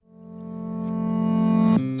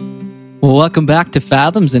Well, welcome back to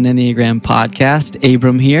Fathoms, an Enneagram podcast.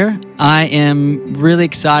 Abram here. I am really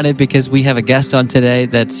excited because we have a guest on today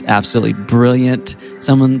that's absolutely brilliant,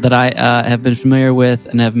 someone that I have been familiar with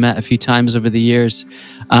and have met a few times over the years,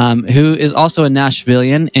 who is also a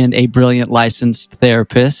Nashvilleian and a brilliant licensed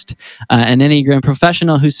therapist, an Enneagram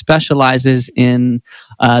professional who specializes in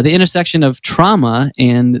the intersection of trauma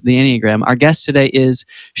and the Enneagram. Our guest today is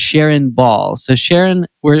Sharon Ball. So Sharon,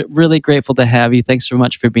 we're really grateful to have you. Thanks so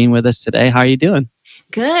much for being with us today. How are you doing?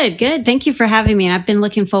 Good. Thank you for having me. I've been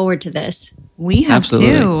looking forward to this. We have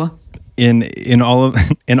too. In all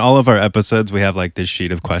of our episodes, we have like this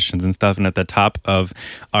sheet of questions and stuff, and at the top of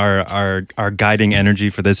our guiding energy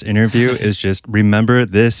for this interview is just remember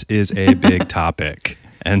this is a big topic.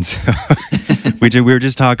 And so we were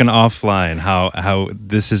just talking offline how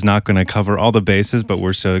this is not going to cover all the bases, but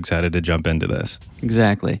we're so excited to jump into this.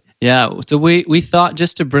 Exactly. Yeah. So we thought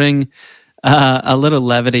just to bring a little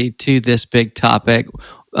levity to this big topic.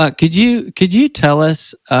 Could you tell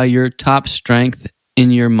us your top strength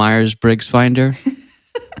in your Myers-Briggs finder?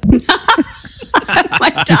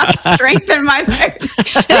 My top strength in my Myers.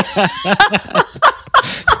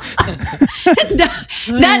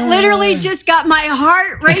 That literally just got my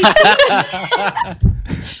heart racing.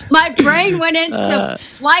 My brain went into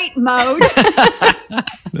flight mode.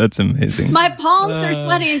 That's amazing. My palms are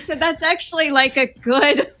sweaty, so that's actually like a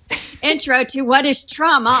good intro to what is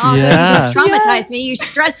trauma. Although you traumatized me, you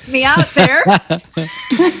stressed me out there.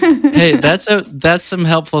 Hey, that's some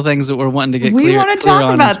helpful things that we're wanting to get clear. We want to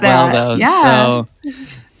talk about that. Well, though. Yeah. So,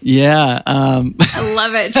 yeah. I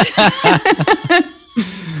love it.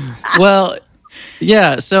 Well,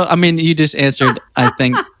 yeah. So, I mean, you just answered, I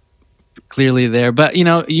think, clearly there. But,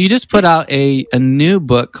 you just put out a new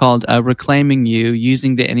book called Reclaiming You,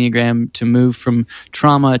 Using the Enneagram to Move from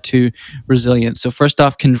Trauma to Resilience. So first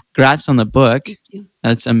off, congrats on the book. Thank you.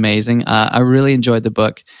 That's amazing. I really enjoyed the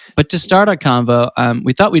book. But to start our convo,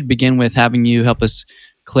 we thought we'd begin with having you help us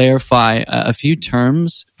clarify a few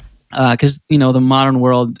terms. Because, the modern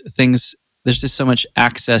world, there's just so much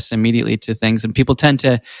access immediately to things, and people tend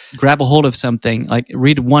to grab a hold of something, like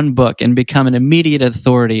read one book and become an immediate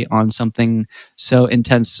authority on something so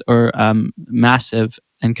intense or massive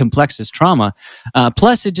and complex as trauma.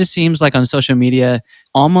 Plus, it just seems like on social media,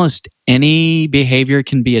 almost any behavior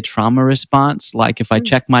can be a trauma response. Like if I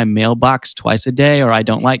check my mailbox twice a day, or I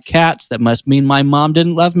don't like cats, that must mean my mom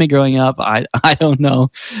didn't love me growing up. I don't know.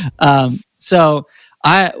 So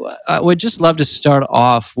I would just love to start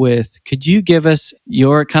off with, could you give us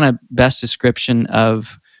your kind of best description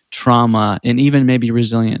of trauma and even maybe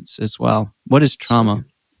resilience as well? What is trauma?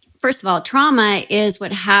 First of all, trauma is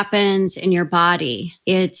what happens in your body.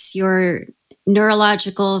 It's your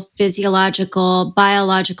neurological, physiological,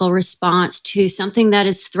 biological response to something that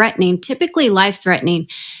is threatening, typically life-threatening.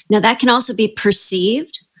 Now, that can also be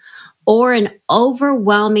perceived or an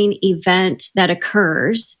overwhelming event that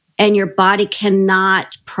occurs and your body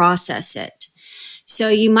cannot process it. So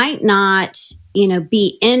you might not,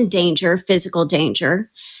 be in danger, physical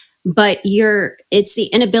danger, but it's the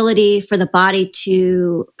inability for the body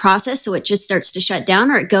to process. So it just starts to shut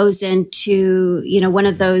down, or it goes into, one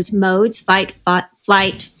of those modes, fight,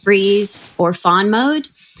 flight, freeze, or fawn mode.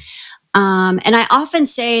 And I often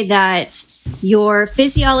say that your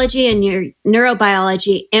physiology and your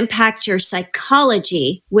neurobiology impact your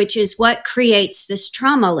psychology, which is what creates this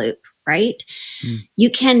trauma loop, right? You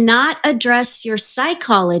cannot address your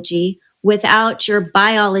psychology without your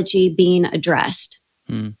biology being addressed.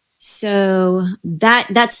 So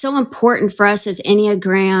that's so important for us as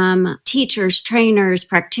Enneagram teachers, trainers,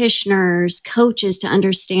 practitioners, coaches to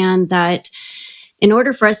understand that in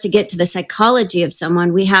order for us to get to the psychology of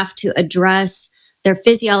someone, we have to address their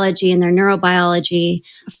physiology and their neurobiology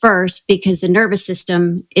first, because the nervous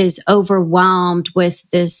system is overwhelmed with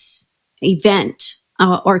this event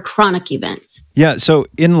or chronic events. Yeah. So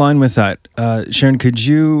in line with that, Sharon, could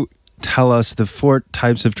you tell us the 4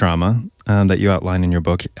 types of trauma that you outline in your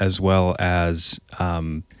book, as well as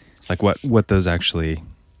like what those actually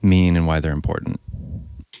mean and why they're important?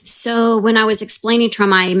 So when I was explaining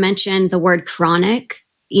trauma, I mentioned the word chronic,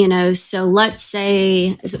 so let's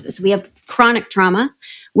say, so we have chronic trauma,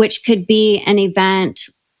 which could be an event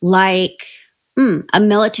like a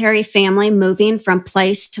military family moving from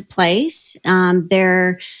place to place.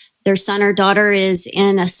 Their son or daughter is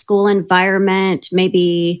in a school environment,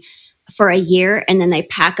 maybe for a year, and then they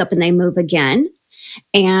pack up and they move again.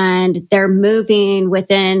 And they're moving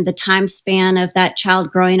within the time span of that child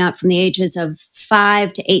growing up from the ages of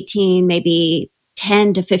 5 to 18, maybe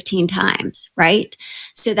 10 to 15 times, right?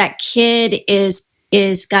 So that kid is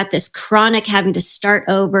is got this chronic having to start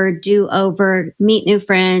over, do over, meet new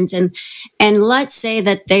friends, and let's say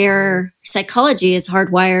that their psychology is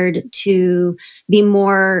hardwired to be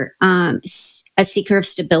more a seeker of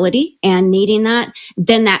stability and needing that,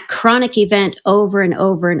 then that chronic event over and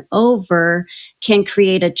over and over can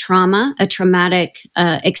create a traumatic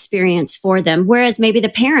experience for them. Whereas maybe the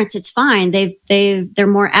parents, it's fine. They're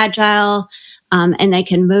more agile, and they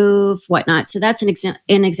can move, whatnot. So that's an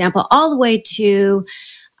example, all the way to,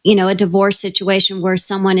 a divorce situation where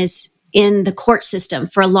someone is in the court system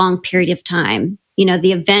for a long period of time.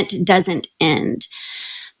 The event doesn't end.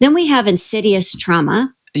 Then we have insidious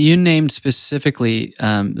trauma. You named specifically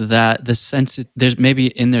that there's maybe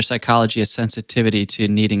in their psychology a sensitivity to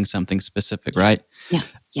needing something specific, right? Yeah.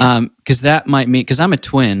 Because that might mean, because I'm a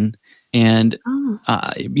twin, and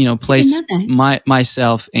place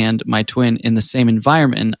myself and my twin in the same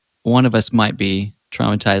environment. One of us might be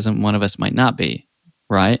traumatized, and one of us might not be,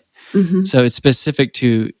 right? Mm-hmm. So it's specific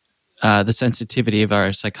to the sensitivity of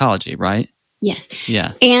our psychology, right? Yes.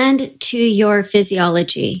 Yeah. And to your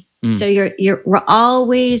physiology. So we're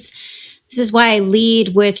always, this is why I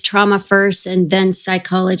lead with trauma first and then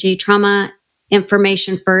psychology. Trauma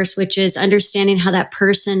information first, which is understanding how that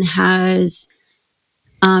person has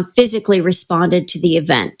physically responded to the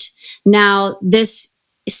event. Now, this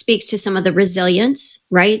speaks to some of the resilience,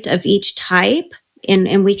 right, of each type.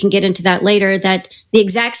 And we can get into that later, that the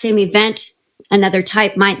exact same event, another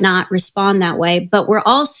type might not respond that way. But we're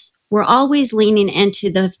always leaning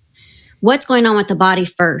into what's going on with the body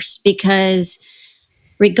first, because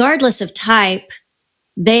regardless of type,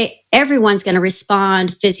 everyone's going to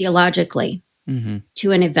respond physiologically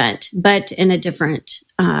to an event, but in a different,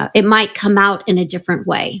 it might come out in a different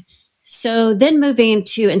way. So then moving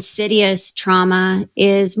to insidious trauma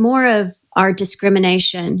is more of our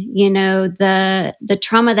discrimination, the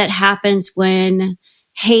trauma that happens when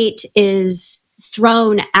hate is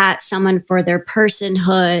thrown at someone for their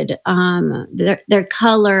personhood, their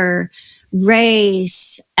color,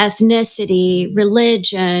 race, ethnicity,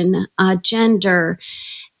 religion, gender,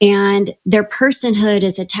 and their personhood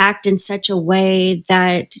is attacked in such a way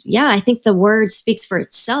that, I think the word speaks for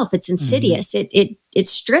itself. It's insidious. Mm-hmm. It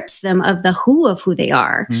strips them of the who of who they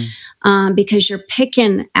are, because you're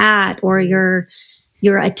picking at, or you're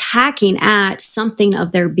attacking at something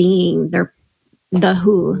of their being, the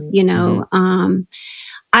who,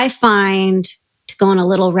 I find, to go on a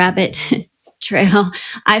little rabbit trail,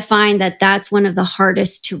 I find that that's one of the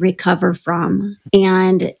hardest to recover from,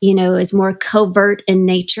 and, is more covert in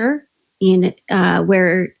nature,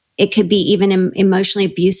 where it could be even an emotionally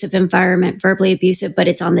abusive environment, verbally abusive, but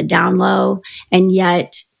it's on the down low. And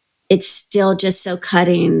yet it's still just so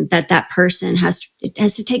cutting that person has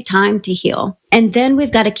to take time to heal. And then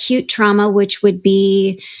we've got acute trauma, which would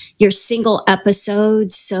be your single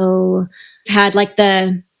episodes. So I've had like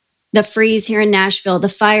the freeze here in Nashville, the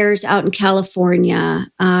fires out in California,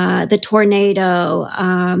 the tornado,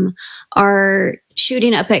 our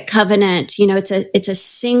shooting up at Covenant. It's a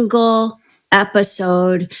single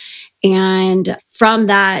episode. And from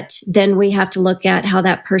that, then we have to look at how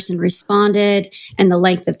that person responded and the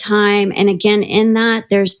length of time. And again, in that,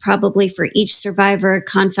 there's probably for each survivor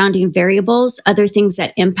confounding variables, other things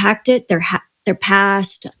that impact it, their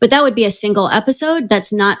past. But that would be a single episode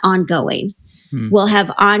that's not ongoing. We'll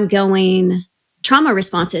have ongoing trauma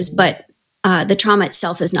responses, but the trauma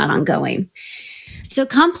itself is not ongoing. So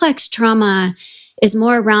complex trauma is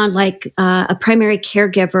more around like a primary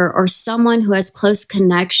caregiver or someone who has close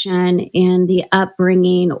connection in the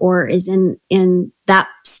upbringing or is in that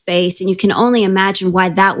space. And you can only imagine why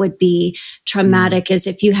that would be traumatic, is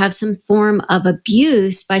if you have some form of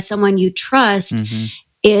abuse by someone you trust,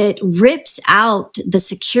 it rips out the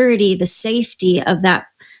security, the safety of that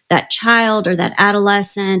child or that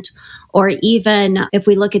adolescent. Or even if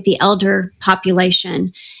we look at the elder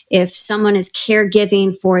population, if someone is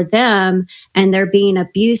caregiving for them and they're being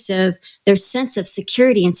abusive, their sense of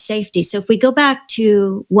security and safety. So if we go back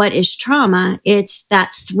to what is trauma, it's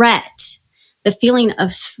that threat, the feeling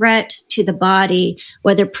of threat to the body,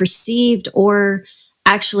 whether perceived or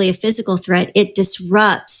actually a physical threat. It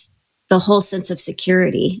disrupts the whole sense of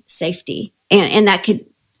security, safety. And that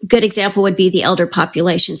good example would be the elder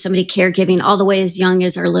population, somebody caregiving all the way as young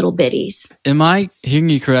as our little bitties. Am I hearing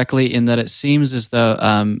you correctly in that it seems as though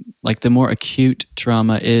like the more acute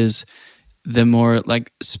trauma is the more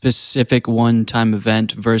like specific one-time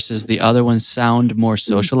event versus the other ones sound more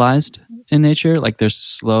socialized in nature? Like they're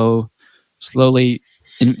slowly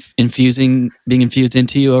being infused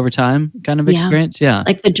into you over time kind of experience? Yeah.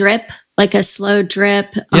 Like the drip, like a slow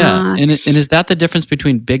drip. Yeah. And is that the difference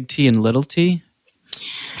between big T and little T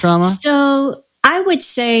trauma? So I would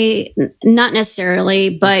say not necessarily,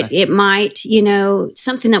 but Okay. it might,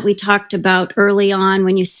 something that we talked about early on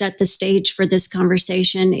when you set the stage for this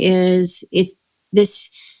conversation is this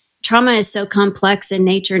trauma is so complex in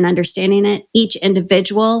nature and understanding it. Each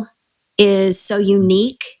individual is so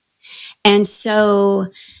unique. And so,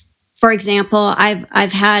 for example,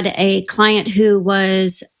 I've had a client who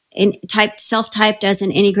was self-typed as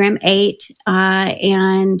an Enneagram 8,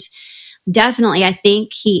 and definitely, I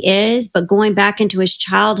think he is, but going back into his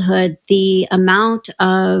childhood, the amount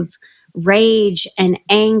of rage and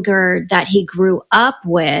anger that he grew up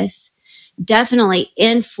with definitely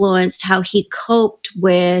influenced how he coped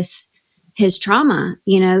with his trauma.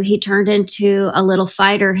 He turned into a little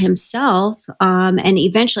fighter himself, and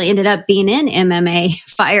eventually ended up being in MMA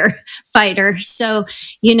fighter. So,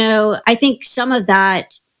 I think some of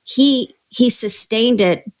that he sustained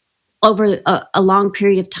it over a long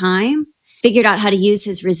period of time, figured out how to use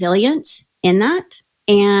his resilience in that.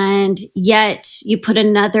 And yet you put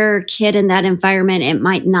another kid in that environment, it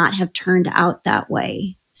might not have turned out that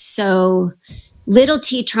way. So little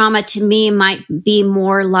T trauma to me might be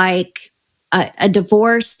more like a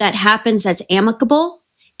divorce that happens that's amicable.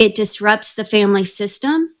 It disrupts the family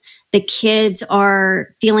system. The kids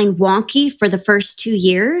are feeling wonky for the first 2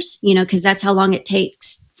 years, because that's how long it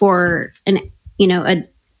takes for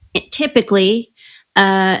typically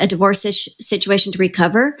a divorce situation to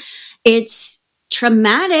recover. It's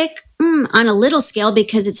traumatic on a little scale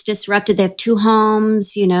because it's disrupted. They have 2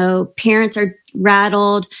 homes, parents are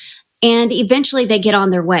rattled, and eventually they get on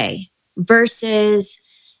their way versus,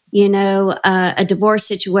 a divorce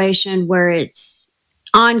situation where it's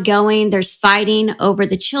ongoing. There's fighting over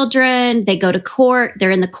the children. They go to court.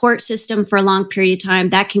 They're in the court system for a long period of time.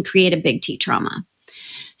 That can create a big T trauma.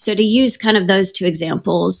 So to use kind of those 2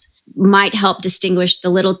 examples might help distinguish the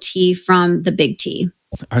little T from the big T.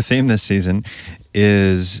 Our theme this season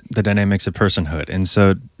is the dynamics of personhood. And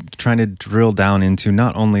so trying to drill down into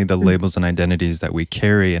not only the labels and identities that we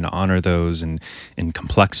carry and honor those and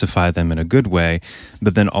complexify them in a good way,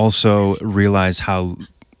 but then also realize how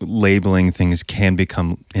labeling things can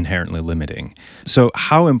become inherently limiting. So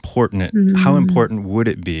how important would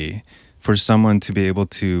it be for someone to be able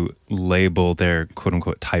to label their quote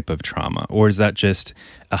unquote type of trauma? Or is that just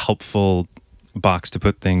a helpful box to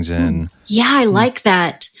put things in? Yeah, I like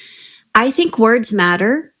that. I think words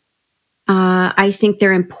matter. I think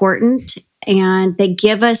they're important, and they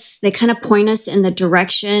kind of point us in the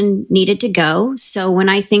direction needed to go. So when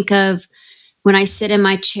I sit in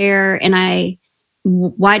my chair and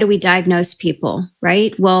why do we diagnose people,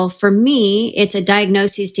 right? Well, for me, it's a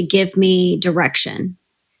diagnosis to give me direction.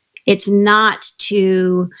 It's not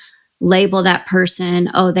to label that person,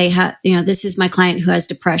 they have, this is my client who has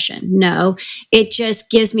depression. No, it just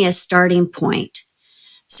gives me a starting point.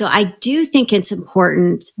 So I do think it's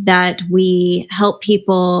important that we help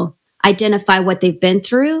people identify what they've been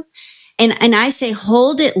through. And I say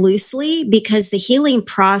hold it loosely because the healing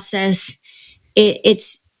process,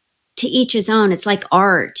 it's to each his own. It's like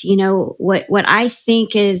art. What I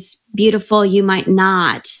think is beautiful, you might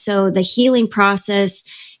not. So the healing process,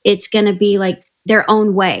 it's going to be like their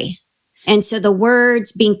own way. And so the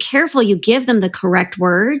words, being careful you give them the correct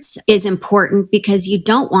words is important because you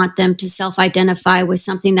don't want them to self-identify with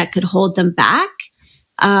something that could hold them back.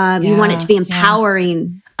 You want it to be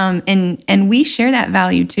empowering. And we share that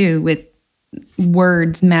value too with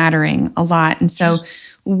words mattering a lot. And so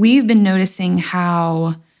we've been noticing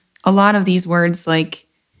how a lot of these words like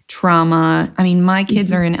trauma, my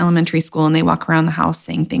kids are in elementary school and they walk around the house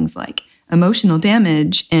saying things like emotional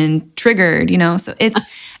damage and triggered, so it's,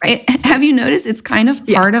 right. Have you noticed it's kind of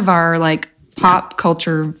part of our like pop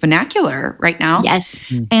culture vernacular right now? Yes.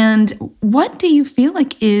 And what do you feel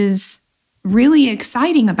like is really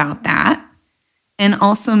exciting about that? And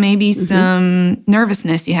also maybe some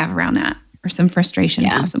nervousness you have around that or some frustration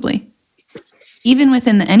possibly, even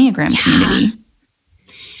within the Enneagram community.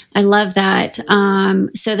 I love that.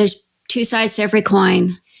 So there's 2 sides to every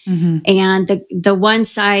coin. And the one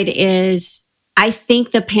side is, I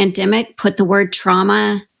think the pandemic put the word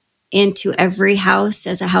trauma into every house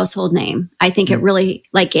as a household name. I think it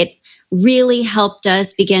really helped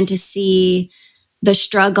us begin to see the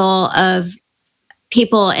struggle of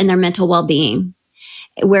people and their mental well-being,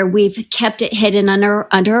 where we've kept it hidden under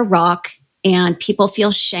a rock and people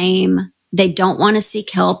feel shame. They don't want to seek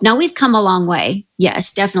help. Now we've come a long way.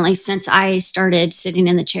 Yes, definitely since I started sitting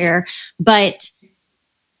in the chair, but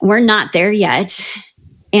we're not there yet.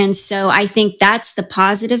 And so I think that's the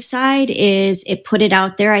positive side, is it put it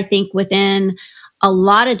out there. I think within a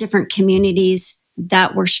lot of different communities,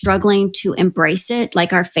 that we're struggling to embrace it,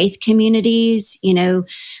 like our faith communities.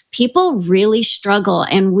 People really struggle,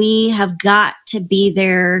 and we have got to be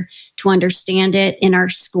there to understand it. In our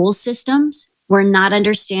school systems, we're not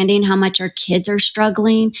understanding how much our kids are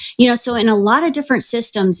struggling. So in a lot of different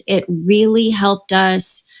systems, it really helped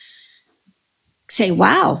us say,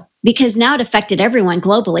 wow, because now it affected everyone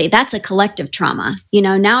globally. That's a collective trauma.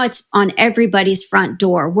 Now it's on everybody's front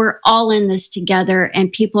door. We're all in this together,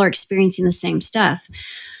 and people are experiencing the same stuff.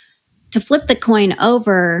 To flip the coin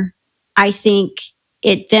over, I think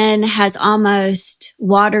it then has almost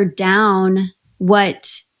watered down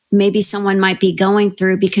what maybe someone might be going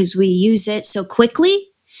through, because we use it so quickly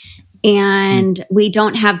and we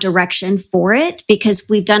don't have direction for it, because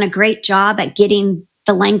we've done a great job at getting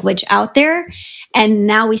the language out there. And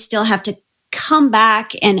now we still have to come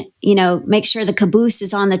back and, make sure the caboose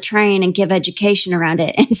is on the train and give education around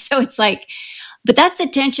it. And so it's like, but that's the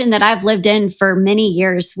tension that I've lived in for many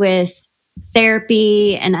years with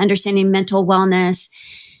therapy and understanding mental wellness.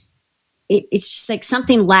 It's just like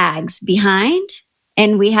something lags behind,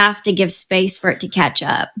 and we have to give space for it to catch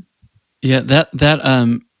up. Yeah,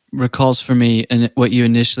 that recalls for me and what you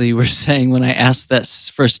initially were saying when I asked that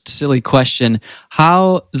first silly question.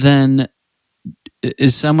 How then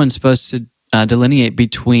is someone supposed to delineate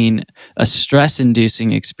between a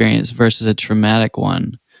stress-inducing experience versus a traumatic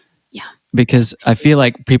one? Yeah. Because I feel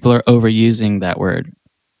like people are overusing that word.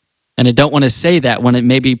 And I don't want to say that when it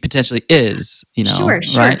maybe potentially is, Sure.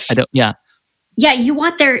 right? Yeah. Yeah, you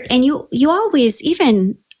want there, and you always,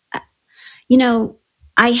 even,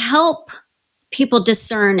 I help people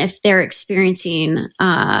discern if they're experiencing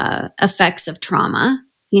effects of trauma,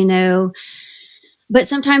 but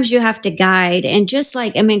sometimes you have to guide. And just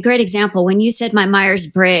like, great example, when you said my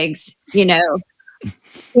Myers-Briggs, I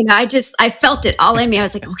felt it all in me. I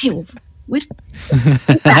was like, okay, well, what is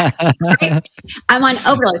that? Right? I'm on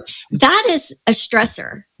overload. That is a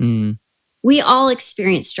stressor. We all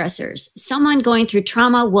experience stressors. Someone going through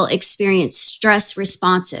trauma will experience stress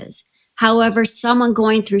responses. However, someone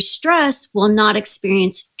going through stress will not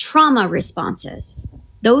experience trauma responses.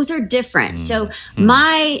 Those are different. So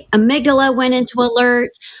my amygdala went into alert,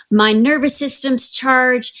 my nervous system's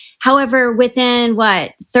charged. However, within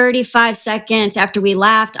 35 seconds after we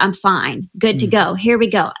laughed, I'm fine, good to go. Here we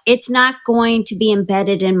go. It's not going to be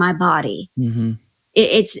embedded in my body. Mm-hmm.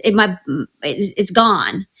 It's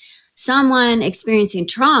gone. Someone experiencing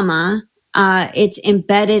trauma, it's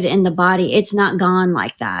embedded in the body. It's not gone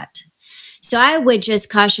like that. So I would just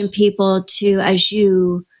caution people to, as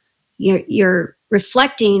you're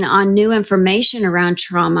reflecting on new information around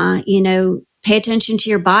trauma, pay attention to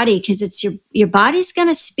your body, because it's your body's going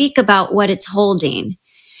to speak about what it's holding.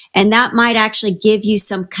 And that might actually give you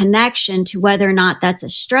some connection to whether or not that's a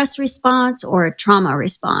stress response or a trauma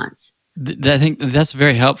response. I think that's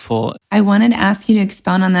very helpful. I wanted to ask you to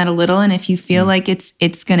expound on that a little, and if you feel like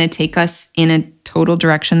it's going to take us in a total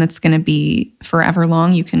direction that's going to be forever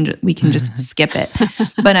long, we can just skip it.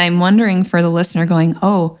 But I'm wondering for the listener going,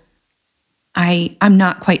 oh, I'm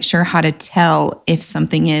not quite sure how to tell if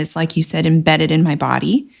something is, like you said, embedded in my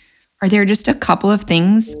body. Are there just a couple of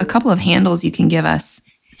things, a couple of handles you can give us?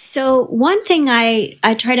 So one thing I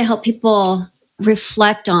try to help people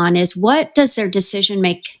reflect on is, what does their decision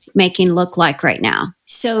making look like right now?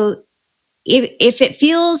 So if it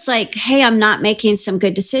feels like, hey, I'm not making some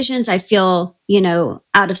good decisions, I feel,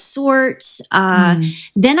 out of sorts,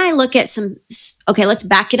 then I look at okay, let's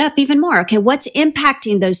back it up even more. Okay, what's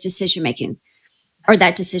impacting those decision making or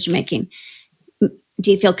that decision making?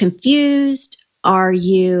 Do you feel confused? Are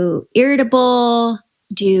you irritable?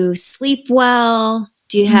 Do you sleep well?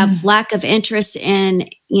 Do you have lack of interest in,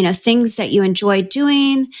 things that you enjoy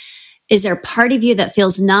doing? Is there a part of you that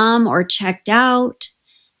feels numb or checked out?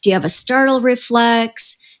 Do you have a startle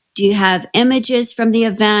reflex? Do you have images from the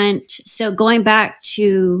event? So going back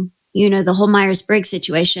to, the whole Myers-Briggs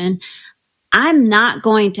situation, I'm not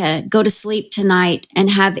going to go to sleep tonight and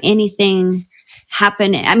have anything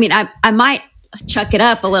happen. I might chuck it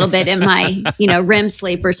up a little bit in my, REM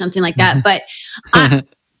sleep or something like that, but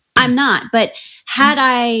I'm not. But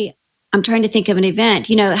I'm trying to think of an event,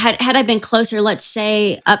 had I been closer, let's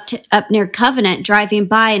say up near Covenant, driving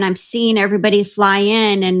by, and I'm seeing everybody fly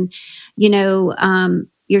in, and,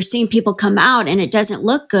 you're seeing people come out and it doesn't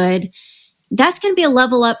look good. That's going to be a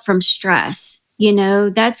level up from stress.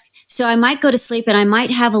 So I might go to sleep and I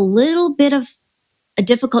might have a little bit of a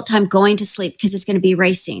difficult time going to sleep because it's going to be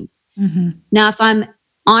racing. Mm-hmm. Now, if I'm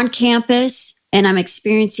on campus and I'm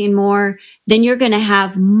experiencing more, then you're going to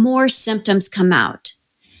have more symptoms come out.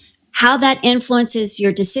 How that influences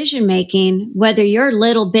your decision making, whether you're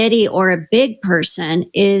little bitty or a big person,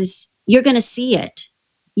 is, you're going to see it.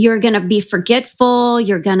 You're going to be forgetful.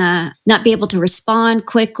 You're going to not be able to respond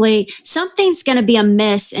quickly. Something's going to be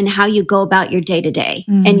amiss in how you go about your day to day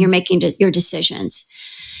and you're making your decisions.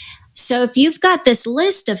 So if you've got this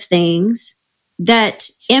list of things that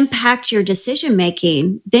impact your decision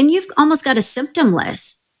making, then you've almost got a symptom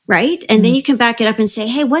list, right? And then you can back it up and say,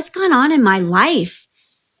 hey, what's gone on in my life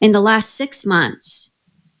in the last 6 months,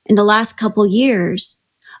 in the last couple years?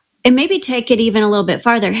 And maybe take it even a little bit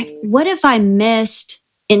farther. What if I missed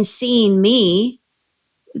in seeing me,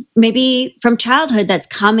 maybe from childhood, that's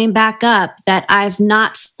coming back up that I've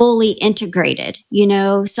not fully integrated,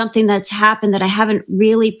 something that's happened that I haven't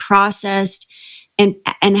really processed and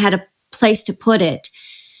had a place to put it.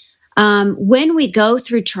 When we go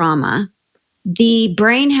through trauma, the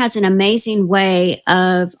brain has an amazing way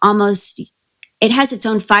of it has its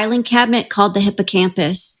own filing cabinet called the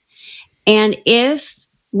hippocampus. And if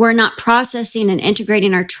we're not processing and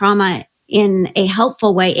integrating our trauma in a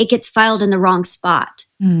helpful way, it gets filed in the wrong spot,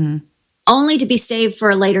 only to be saved for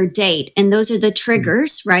a later date. And those are the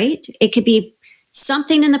triggers, right? It could be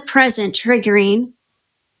something in the present triggering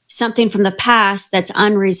something from the past that's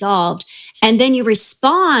unresolved. And then you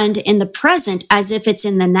respond in the present as if it's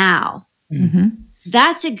in the now.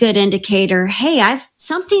 That's a good indicator. Hey,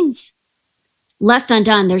 something's left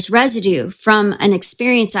undone. There's residue from an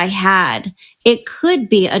experience I had. It could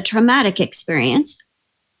be a traumatic experience.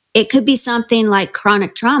 It could be something like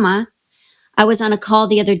chronic trauma. I was on a call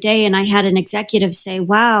the other day and I had an executive say,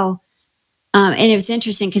 wow. And it was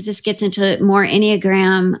interesting because this gets into more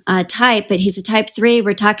Enneagram type, but he's a type 3.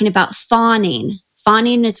 We're talking about fawning.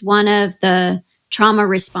 Fawning is one of the trauma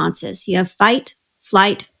responses. You have fight,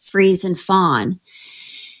 flight, freeze, and fawn.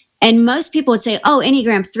 And most people would say, oh,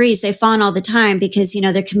 Enneagram 3s, they fawn all the time because,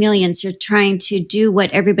 they're chameleons. They're trying to do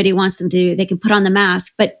what everybody wants them to do. They can put on the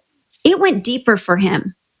mask, but it went deeper for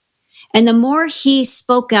him. And the more he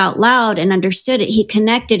spoke out loud and understood it, he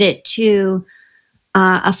connected it to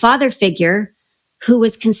a father figure who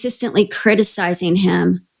was consistently criticizing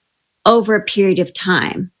him over a period of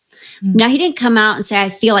time. Now, he didn't come out and say, I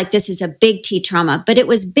feel like this is a big T trauma, but it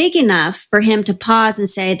was big enough for him to pause and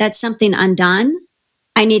say, that's something undone.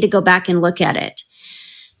 I need to go back and look at it.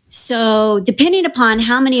 So depending upon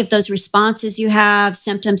how many of those responses you have,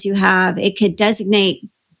 symptoms you have, it could designate,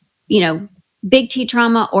 big T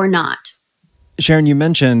trauma or not. Sharon, you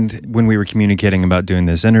mentioned when we were communicating about doing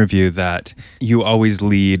this interview that you always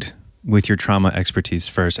lead with your trauma expertise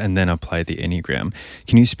first and then apply the Enneagram.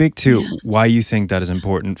 Can you speak to why you think that is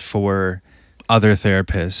important for other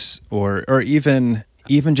therapists or even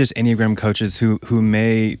just Enneagram coaches who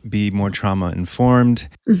may be more trauma informed?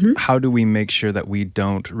 How do we make sure that we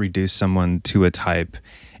don't reduce someone to a type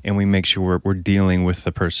and we make sure we're dealing with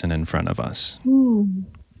the person in front of us?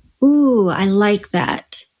 Ooh, I like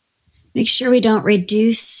that. Make sure we don't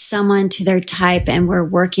reduce someone to their type and we're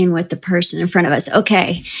working with the person in front of us.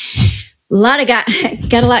 Okay. Got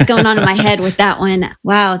a lot going on in my head with that one.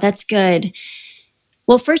 Wow, that's good.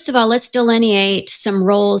 Well, first of all, let's delineate some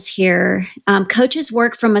roles here. Coaches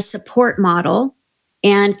work from a support model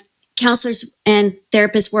and counselors and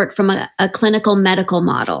therapists work from a clinical medical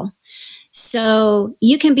model. So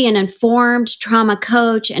you can be an informed trauma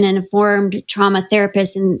coach and an informed trauma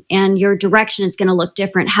therapist, and your direction is going to look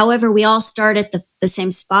different. However, we all start at the same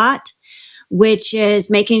spot, which is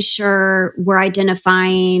making sure we're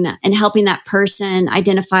identifying and helping that person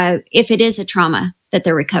identify if it is a trauma that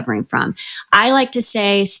they're recovering from. I like to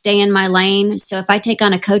say, stay in my lane. So if I take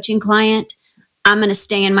on a coaching client, I'm going to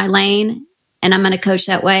stay in my lane and I'm going to coach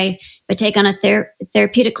that way. If I take on a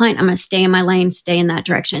therapeutic client, I'm going to stay in my lane, stay in that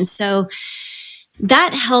direction. So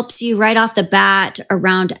that helps you right off the bat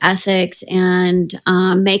around ethics and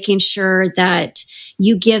making sure that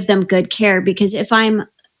you give them good care. Because if I'm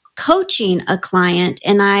coaching a client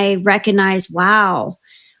and I recognize, wow,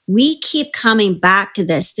 we keep coming back to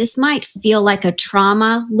this might feel like a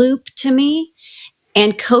trauma loop to me,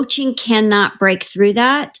 and coaching cannot break through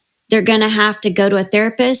that. They're going to have to go to a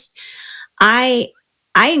therapist. I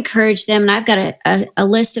encourage them, and I've got a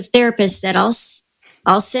list of therapists that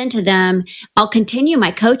I'll send to them. I'll continue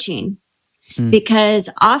my coaching because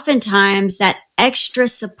oftentimes that extra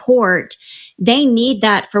support, they need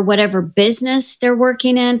that for whatever business they're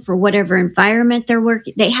working in, for whatever environment they're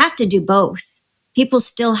working. They have to do both. People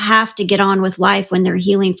still have to get on with life when they're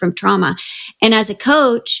healing from trauma. And as a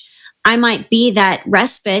coach, I might be that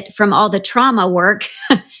respite from all the trauma work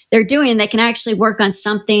they're doing. They can actually work on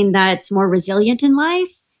something that's more resilient in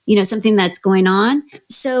life, something that's going on.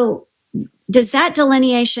 So does that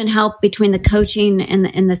delineation help between the coaching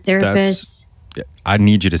and the therapist? I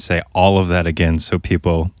need you to say all of that again so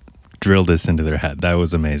people drill this into their head. That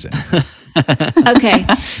was amazing. Okay.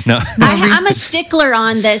 No, I'm a stickler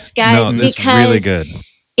on this, guys, no, it's because really good.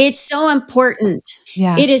 it's so important.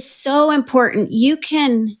 Yeah. It is so important. You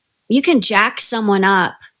can jack someone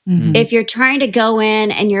up Mhm. if you're trying to go in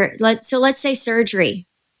and let's say surgery.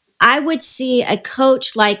 I would see a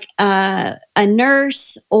coach like a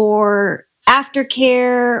nurse or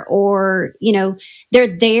aftercare, or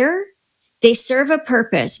they're there. They serve a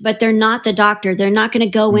purpose, but they're not the doctor. They're not going to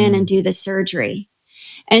go in and do the surgery.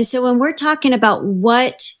 And so when we're talking about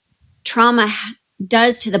what trauma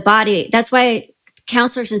does to the body, that's why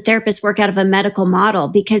counselors and therapists work out of a medical model,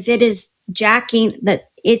 because it is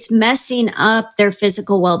it's messing up their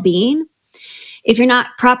physical well-being. If you're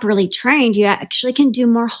not properly trained, you actually can do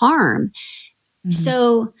more harm. Mhm.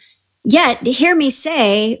 So, yet, hear me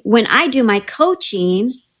say, when I do my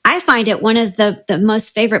coaching, I find it one of the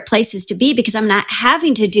most favorite places to be, because I'm not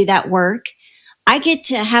having to do that work. I get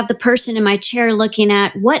to have the person in my chair looking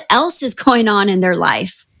at what else is going on in their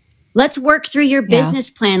life. Let's work through your business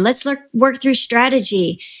plan. Let's work through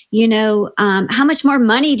strategy. How much more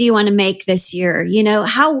money do you want to make this year?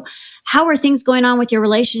 How are things going on with your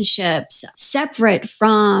relationships separate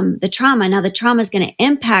from the trauma? Now, the trauma is going to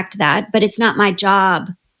impact that, but it's not my job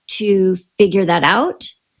to figure that out.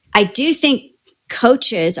 I do think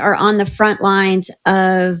coaches are on the front lines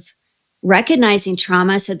of recognizing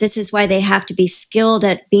trauma. So this is why they have to be skilled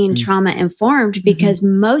at being trauma informed, because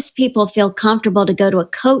most people feel comfortable to go to a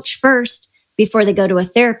coach first before they go to a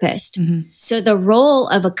therapist. So the role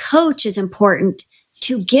of a coach is important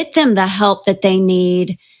to get them the help that they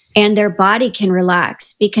need and their body can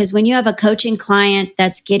relax. Because when you have a coaching client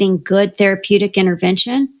that's getting good therapeutic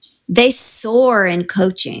intervention, they soar in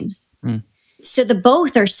coaching. So the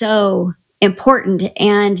both are so important,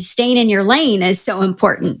 and staying in your lane is so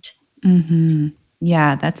important. Mm-hmm.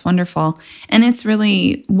 Yeah, that's wonderful. And it's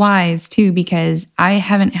really wise too, because I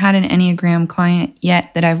haven't had an Enneagram client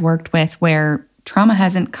yet that I've worked with where trauma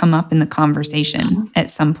hasn't come up in the conversation at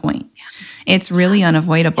some point. It's really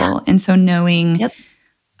unavoidable. And so knowing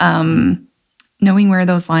where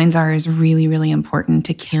those lines are is really, really important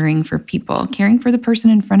to caring for people, caring for the person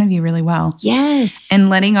in front of you really well. Yes. And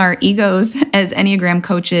letting our egos as Enneagram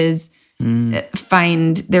coaches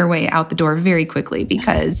find their way out the door very quickly,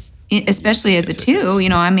 because especially as a 2,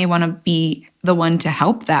 I may want to be the one to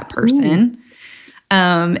help that person.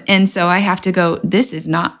 And so I have to go, this is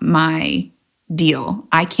not my deal.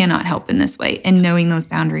 I cannot help in this way. And knowing those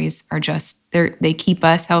boundaries are just, they keep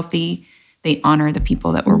us healthy. They honor the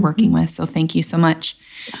people that we're working with. So thank you so much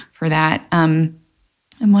for that. I'm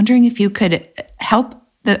wondering if you could help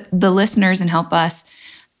the listeners and help us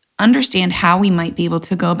understand how we might be able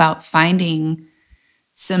to go about finding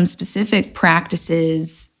some specific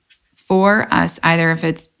practices for us, either if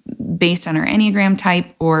it's based on our Enneagram type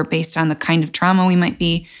or based on the kind of trauma we might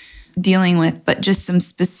be dealing with, but just some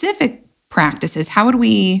specific practices. How would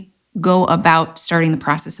we go about starting the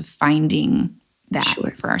process of finding that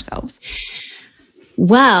for ourselves?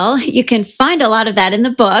 Well, you can find a lot of that in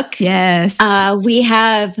the book. Yes. We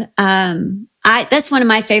have, that's one of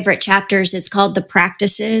my favorite chapters. It's called The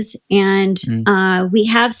Practices. And we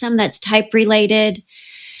have some that's type related.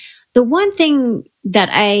 The one thing that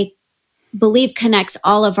I believe connects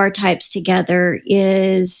all of our types together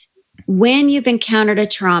is when you've encountered a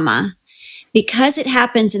trauma, because it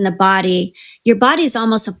happens in the body, your body is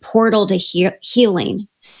almost a portal to healing.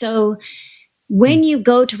 So when you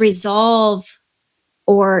go to resolve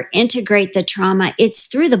or integrate the trauma, it's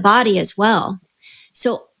through the body as well.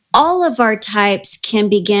 So all of our types can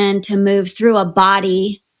begin to move through a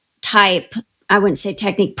body type, I wouldn't say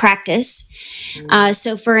technique, practice.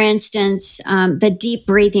 So for instance, the deep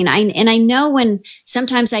breathing. I know when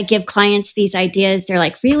sometimes I give clients these ideas, they're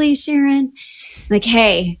like, really, Sharon? Like,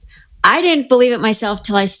 hey, I didn't believe it myself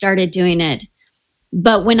till I started doing it.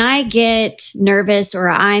 But when I get nervous or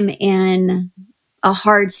I'm in a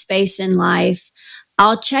hard space in life,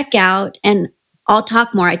 I'll check out and I'll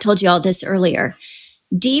talk more. I told you all this earlier.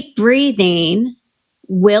 Deep breathing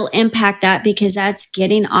will impact that, because that's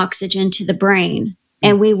getting oxygen to the brain.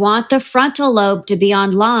 And we want the frontal lobe to be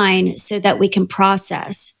online so that we can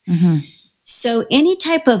process. So any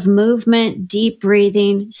type of movement, deep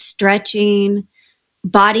breathing, stretching,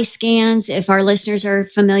 body scans, if our listeners are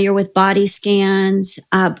familiar with body scans,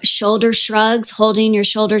 shoulder shrugs, holding your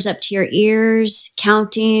shoulders up to your ears,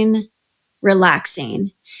 counting,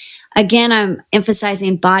 relaxing. Again, I'm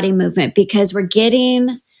emphasizing body movement because we're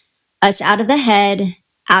getting us out of the head,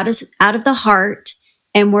 out of the heart,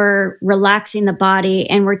 and we're relaxing the body.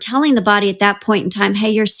 And we're telling the body at that point in time, hey,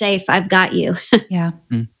 you're safe. I've got you. Yeah.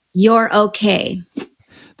 You're okay.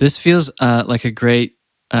 This feels like a great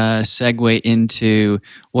segue into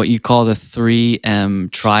what you call the 3M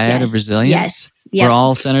triad of Yes. resilience, Yes. Yep. where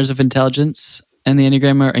all centers of intelligence and the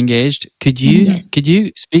Enneagram are engaged. Could you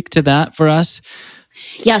Yes. speak to that for us?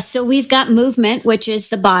 Yeah. So we've got movement, which is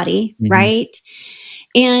the body, Mhm. right?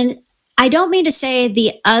 And I don't mean to say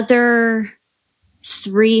the other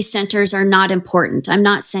 3 centers are not important. I'm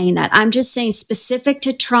not saying that. I'm just saying specific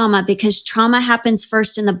to trauma, because trauma happens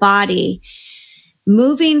first in the body.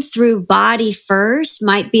 Moving through body first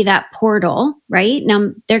might be that portal, right?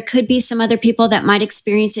 Now, there could be some other people that might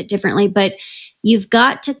experience it differently, but you've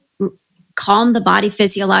got to calm the body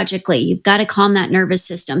physiologically. You've got to calm that nervous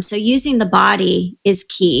system. So using the body is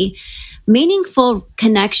key. Meaningful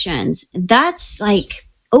connections, that's like,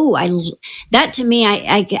 that to me,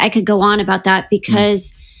 I could go on about that,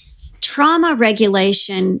 because trauma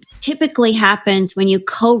regulation typically happens when you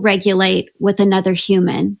co-regulate with another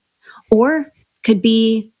human, or could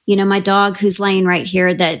be, my dog who's laying right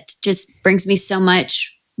here that just brings me so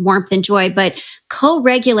much warmth and joy. But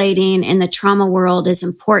co-regulating in the trauma world is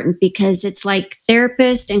important, because it's like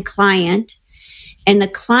therapist and client, and the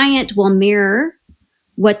client will mirror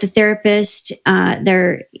what the therapist,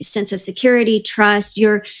 their sense of security, trust,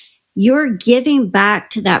 you're giving back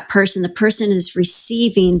to that person. The person is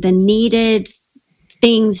receiving the needed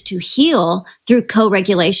things to heal through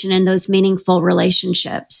co-regulation in those meaningful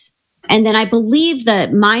relationships. And then I believe that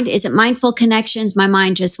is it mindful connections? My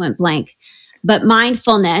mind just went blank. But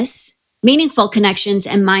mindfulness, meaningful connections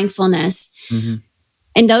and mindfulness. Mm-hmm.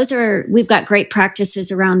 And we've got great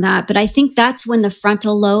practices around that. But I think that's when the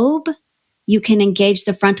frontal lobe, you can engage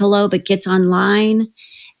the frontal lobe, it gets online,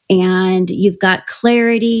 and you've got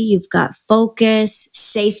clarity, you've got focus,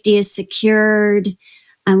 safety is secured.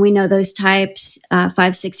 And we know those types,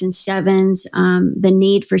 5, 6, and 7s, the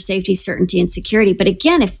need for safety, certainty, and security. But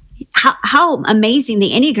again, how amazing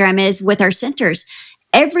the Enneagram is with our centers.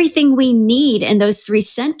 Everything we need in those 3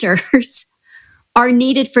 centers are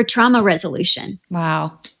needed for trauma resolution.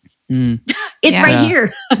 Wow. It's right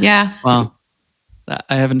here. Yeah. Wow.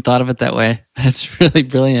 I haven't thought of it that way. That's really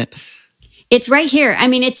brilliant. It's right here. I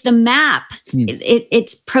mean, it's the map.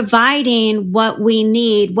 It's providing what we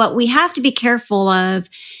need. What we have to be careful of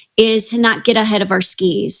is to not get ahead of our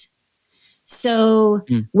skis. So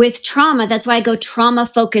with trauma, that's why I go trauma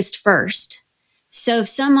focused first. So if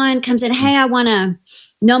someone comes in, hey, I want to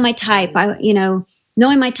know my type,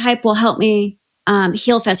 knowing my type will help me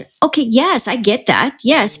heal faster. Okay, yes, I get that.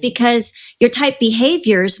 Yes, because your type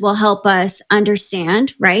behaviors will help us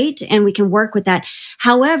understand, right? And we can work with that.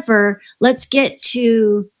 However, let's get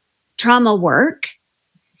to trauma work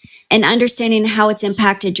and understanding how it's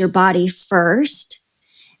impacted your body first.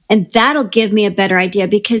 And that'll give me a better idea,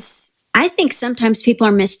 because I think sometimes people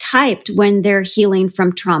are mistyped when they're healing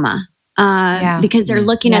from trauma, because they're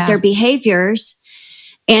looking at their behaviors,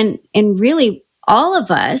 and really all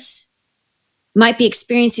of us might be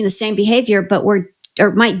experiencing the same behavior, but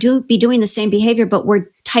might be doing the same behavior, but we're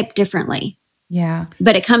typed differently. Yeah.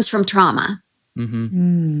 But it comes from trauma.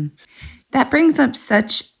 Mm-hmm. That brings up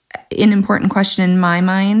such an important question in my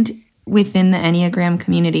mind within the Enneagram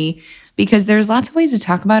community, because there's lots of ways to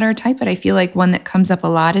talk about our type, but I feel like one that comes up a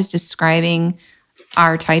lot is describing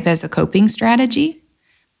our type as a coping strategy.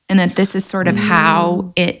 And that this is sort of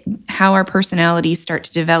how our personalities start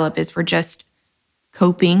to develop, is we're just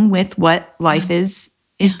coping with what life is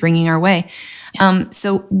bringing our way.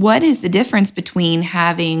 So what is the difference between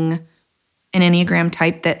having an Enneagram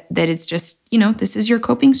type that is just, this is your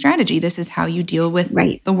coping strategy, this is how you deal with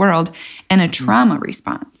the world, and a trauma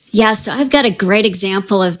response? Yeah, so I've got a great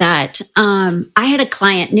example of that. I had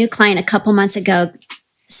a new client a couple months ago,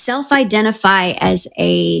 self-identify as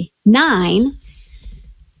a 9.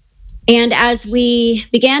 And as we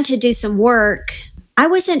began to do some work, I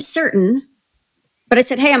wasn't certain, but I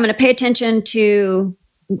said, hey, I'm going to pay attention to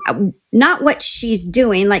not what she's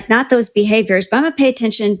doing, like not those behaviors, but I'm going to pay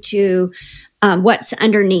attention to what's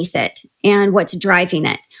underneath it and what's driving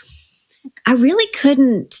it. I really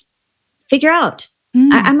couldn't figure out.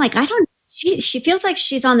 I'm like, she feels like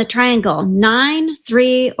she's on the triangle, 9,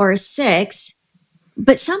 3, or 6,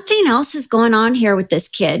 but something else is going on here with this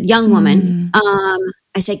kid, young woman.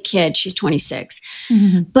 I say kid, she's 26,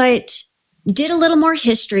 but did a little more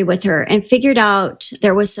history with her and figured out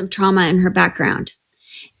there was some trauma in her background,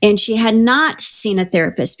 and she had not seen a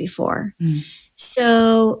therapist before.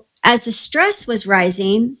 So as the stress was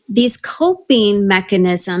rising, these coping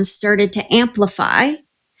mechanisms started to amplify,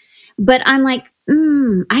 but I'm like,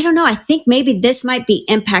 I don't know. I think maybe this might be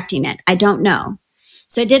impacting it. I don't know.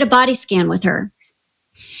 So I did a body scan with her.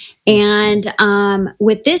 And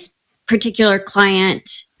with this particular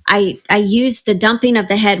client, I used the dumping of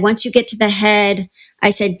the head. Once you get to the head, I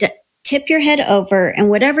said, tip your head over, and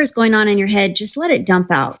whatever's going on in your head, just let it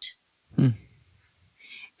dump out.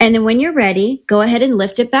 And then when you're ready, go ahead and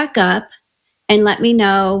lift it back up and let me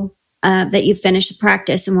know that you've finished the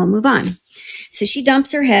practice, and we'll move on. So she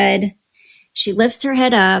dumps her head. She lifts her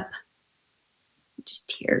head up. Just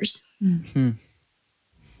tears.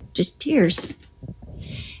 Just tears.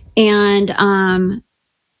 And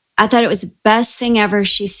I thought it was the best thing ever.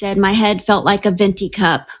 She said, my head felt like a venti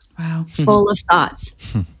cup. Wow. Full of thoughts.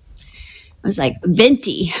 I was like,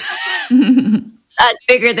 venti. That's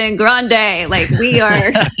bigger than grande. Like we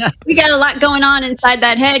got a lot going on inside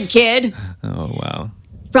that head, kid. Oh, wow.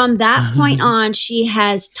 From that point on, she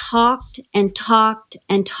has talked and talked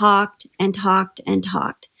and talked and talked and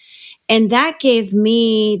talked. And that gave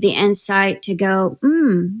me the insight to go,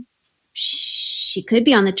 she could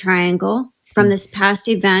be on the triangle from this past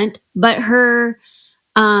event, but her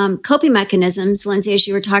coping mechanisms, Lindsay, as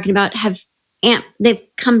you were talking about, they've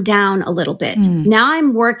come down a little bit. Now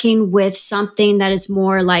I'm working with something that is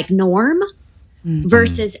more like norm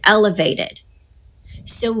versus elevated.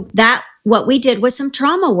 So that what we did was some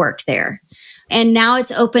trauma work there. And now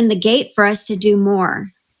it's opened the gate for us to do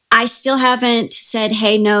more. I still haven't said,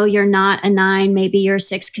 hey, no, you're not a 9, maybe you're a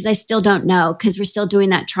 6, because I still don't know, because we're still doing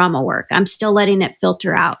that trauma work. I'm still letting it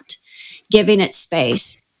filter out, giving it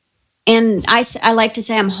space. And I like to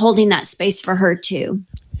say I'm holding that space for her too.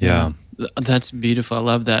 Yeah. That's beautiful. I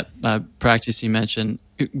love that practice you mentioned.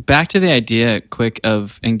 Back to the idea, quick,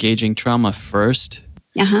 of engaging trauma first.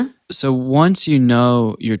 So once you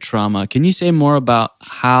know your trauma, can you say more about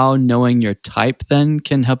how knowing your type then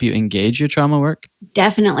can help you engage your trauma work?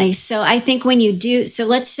 Definitely. So I think when you do, so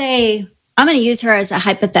let's say, I'm going to use her as a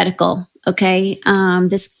hypothetical, okay?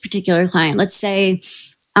 This particular client, let's say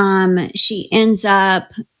she ends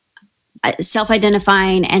up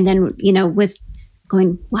self-identifying and then, with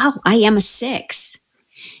going, wow, I am a 6.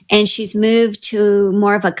 And she's moved to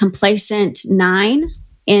more of a complacent 9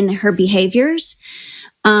 in her behaviors.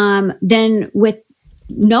 Then with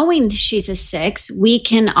knowing she's a 6, we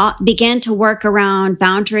can begin to work around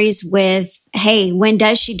boundaries with, hey, when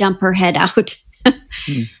does she dump her head out?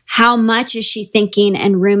 How much is she thinking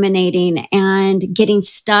and ruminating and getting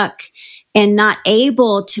stuck and not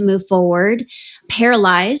able to move forward,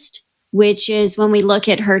 paralyzed, which is when we look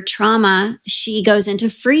at her trauma, she goes into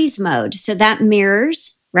freeze mode. So that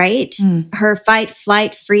mirrors, right? Her fight,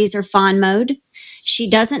 flight, freeze, or fawn mode. She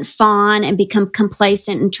doesn't fawn and become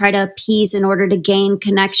complacent and try to appease in order to gain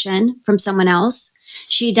connection from someone else.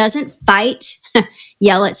 She doesn't fight,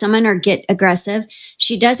 yell at someone, or get aggressive.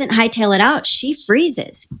 She doesn't hightail it out. She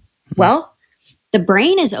freezes. Well, the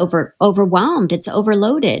brain is overwhelmed. It's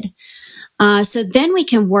overloaded. So then we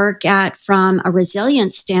can work at, from a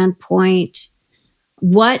resilience standpoint,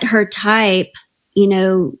 what her type,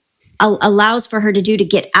 allows for her to do to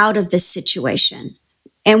get out of this situation.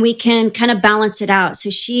 And we can kind of balance it out. So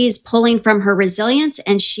she's pulling from her resilience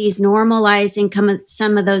and she's normalizing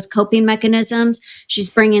some of those coping mechanisms. She's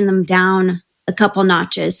bringing them down a couple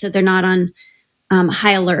notches so they're not on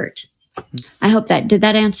high alert. I hope did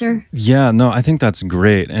that answer? Yeah, no, I think that's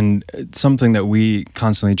great. And it's something that we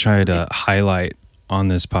constantly try to highlight on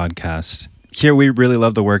this podcast. Here, we really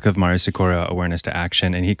love the work of Mario Sikora, Awareness to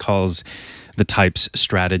Action, and he calls the types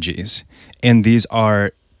strategies. And these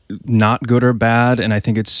are not good or bad. And I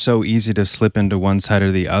think it's so easy to slip into one side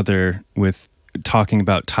or the other with talking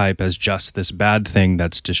about type as just this bad thing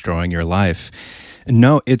that's destroying your life.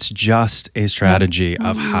 No, it's just a strategy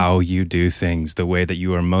of how you do things, the way that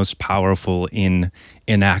you are most powerful in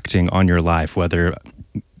enacting on your life, whether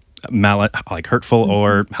hurtful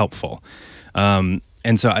or helpful. And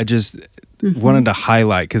so I just wanted to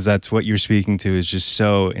highlight, because that's what you're speaking to is just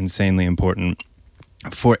so insanely important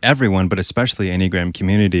for everyone, but especially Enneagram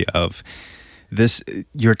community, of this,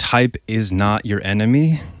 your type is not your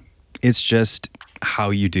enemy. It's just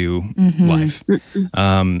how you do life.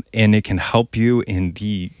 And it can help you in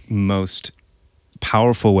the most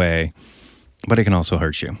powerful way, but it can also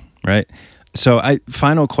hurt you, right? So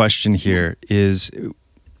final question here is,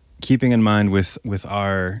 keeping in mind with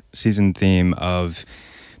our season theme of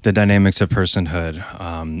the dynamics of personhood,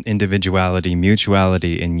 individuality,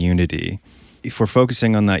 mutuality, and unity. If we're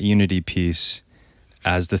focusing on that unity piece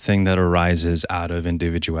as the thing that arises out of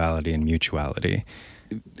individuality and mutuality,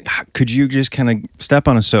 could you just kind of step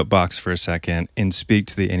on a soapbox for a second and speak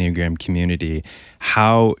to the Enneagram community?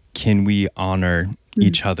 How can we honor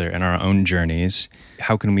each other in our own journeys?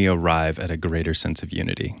 How can we arrive at a greater sense of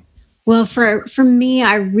unity? Well, for me,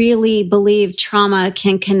 I really believe trauma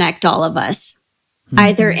can connect all of us,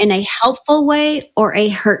 either in a helpful way or a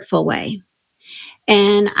hurtful way.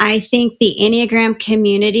 And I think the Enneagram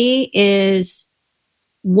community is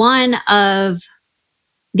one of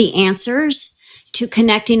the answers to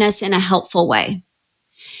connecting us in a helpful way.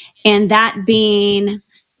 And that being,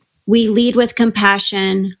 we lead with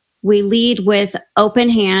compassion. We lead with open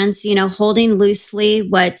hands, holding loosely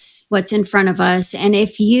what's in front of us. And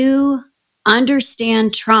if you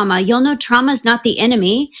understand trauma, you'll know trauma is not the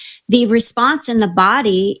enemy. The response in the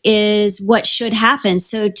body is what should happen.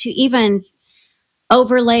 So to even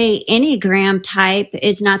overlay Enneagram type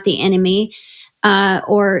is not the enemy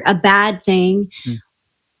or a bad thing.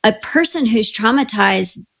 A person who's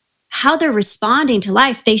traumatized, how they're responding to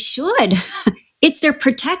life, they should. It's their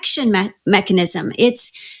protection mechanism.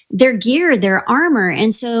 It's their gear, their armor.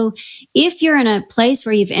 And so if you're in a place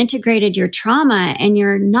where you've integrated your trauma and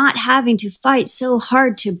you're not having to fight so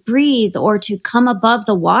hard to breathe or to come above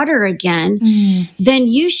the water again, then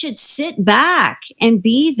you should sit back and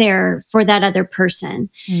be there for that other person.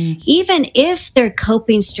 Even if their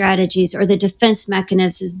coping strategies or the defense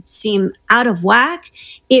mechanisms seem out of whack,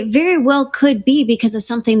 it very well could be because of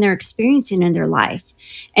something they're experiencing in their life.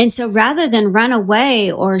 And so rather than run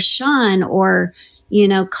away or shun or,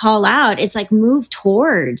 call out, it's like move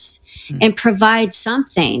towards and provide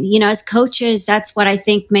something. As coaches, that's what I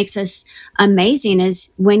think makes us amazing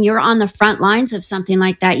is when you're on the front lines of something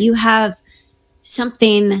like that, you have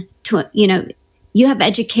something to, you have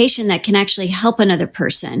education that can actually help another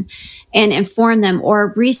person and inform them or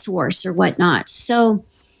a resource or whatnot. So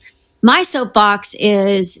my soapbox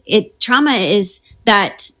is trauma is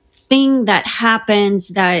that thing that happens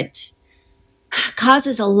that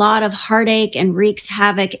causes a lot of heartache and wreaks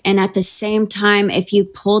havoc. And at the same time, if you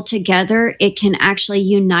pull together, it can actually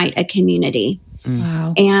unite a community.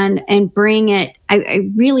 Wow. And bring it. I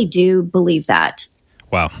really do believe that.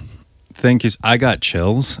 Wow. Thank you. I got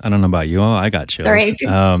chills. I don't know about you all. I got chills. Sorry.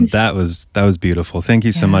 That was beautiful. Thank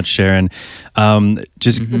you so much, Sharon.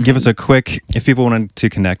 Just give us a quick. If people wanted to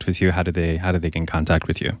connect with you, how do they get in contact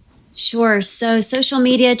with you? Sure. So social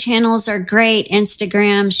media channels are great.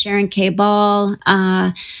 Instagram, Sharon K. Ball.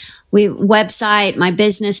 Website. My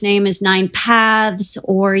business name is 9 Paths,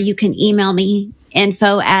 or you can email me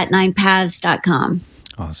info@ninepaths.com.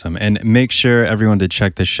 Awesome. And make sure everyone to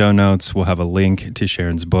check the show notes. We'll have a link to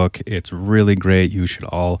Sharon's book. It's really great. You should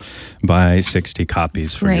all buy 60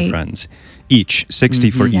 copies for your friends. Each, 60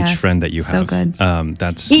 for each friend that you have. So good.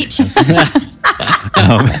 That's Each.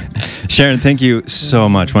 Sharon, thank you so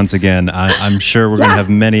much once again. I'm sure we're going to have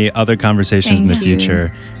many other conversations in the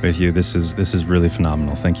future with you. This is really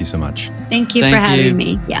phenomenal. Thank you so much. Thank you for having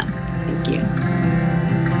me. Yeah. Thank you.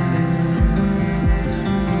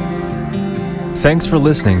 Thanks for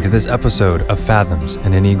listening to this episode of Fathoms,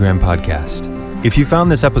 an Enneagram podcast. If you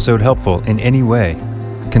found this episode helpful in any way,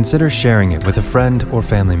 consider sharing it with a friend or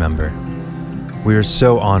family member. We are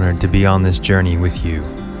so honored to be on this journey with you,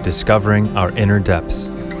 discovering our inner depths,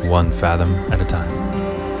 one fathom at a time.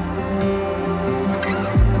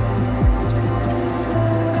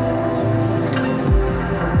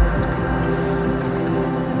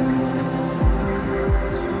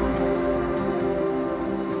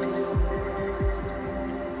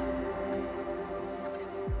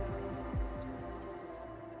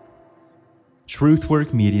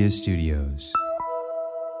 Truthwork Media Studios.